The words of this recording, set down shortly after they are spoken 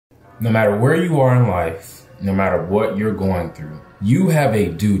No matter where you are in life, no matter what you're going through, you have a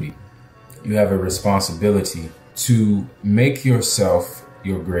duty, you have a responsibility to make yourself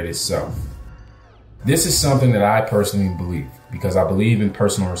your greatest self. This is something that I personally believe because I believe in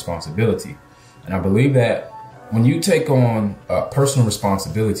personal responsibility. And I believe that when you take on personal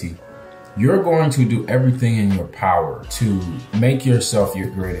responsibility, you're going to do everything in your power to make yourself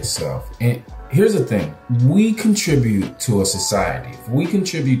your greatest self. And here's the thing, we contribute to a society, if we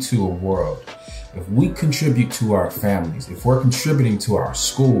contribute to a world, if we contribute to our families, if we're contributing to our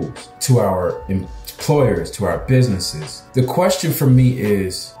schools, to our employers, to our businesses, the question for me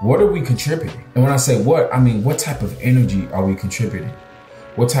is, what are we contributing? And when I say what, I mean, what type of energy are we contributing?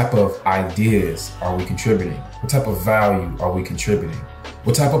 What type of ideas are we contributing? What type of value are we contributing?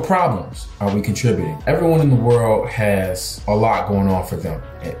 What type of problems are we contributing? Everyone in the world has a lot going on for them,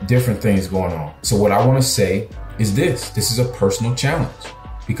 different things going on. So what I want to say is this is a personal challenge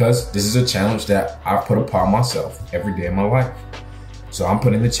because this is a challenge that I put upon myself every day of my life. So I'm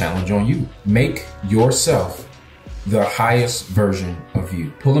putting the challenge on you. Make yourself the highest version of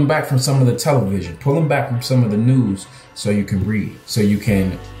you. Pulling back from some of the television, pulling back from some of the news so you can read, so you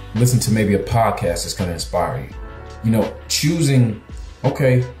can listen to maybe a podcast that's going to inspire you. You know, choosing,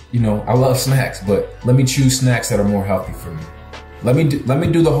 okay, you know, I love snacks, but let me choose snacks that are more healthy for me. Let me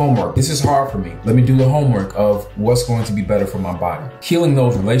do the homework. This is hard for me. Let me do the homework of what's going to be better for my body. Healing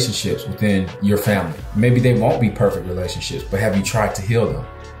those relationships within your family. Maybe they won't be perfect relationships, but have you tried to heal them?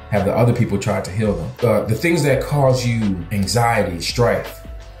 Have the other people tried to heal them? The things that cause you anxiety, strife,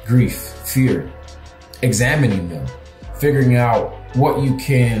 grief, fear, examining them, figuring out what you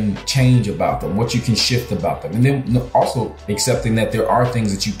can change about them, what you can shift about them. And then also accepting that there are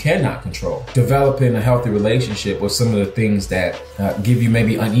things that you cannot control. Developing a healthy relationship with some of the things that give you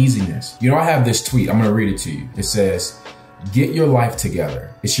maybe uneasiness. You know, I have this tweet, I'm gonna read it to you. It says, get your life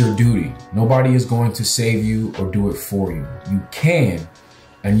together. It's your duty. Nobody is going to save you or do it for you. You can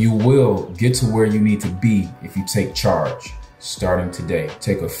and you will get to where you need to be if you take charge starting today.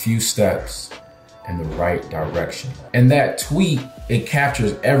 Take a few steps in the right direction. And that tweet, it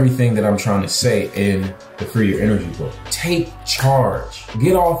captures everything that I'm trying to say in the Free Your Energy book. Take charge.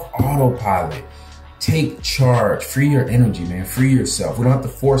 Get off autopilot. Take charge. Free your energy, man. Free yourself. We don't have to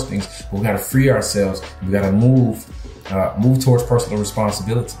force things, but we got to free ourselves. We got to move towards personal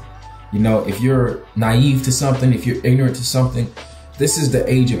responsibility. You know, if you're naive to something, if you're ignorant to something, this is the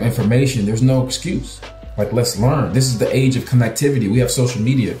age of information. There's no excuse. Like, let's learn. This is the age of connectivity. We have social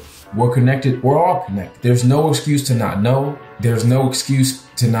media. We're connected. We're all connected. There's no excuse to not know. There's no excuse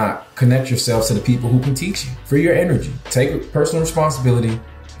to not connect yourself to the people who can teach you. Free your energy. Take personal responsibility.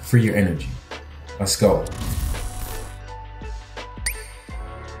 Free your energy. Let's go.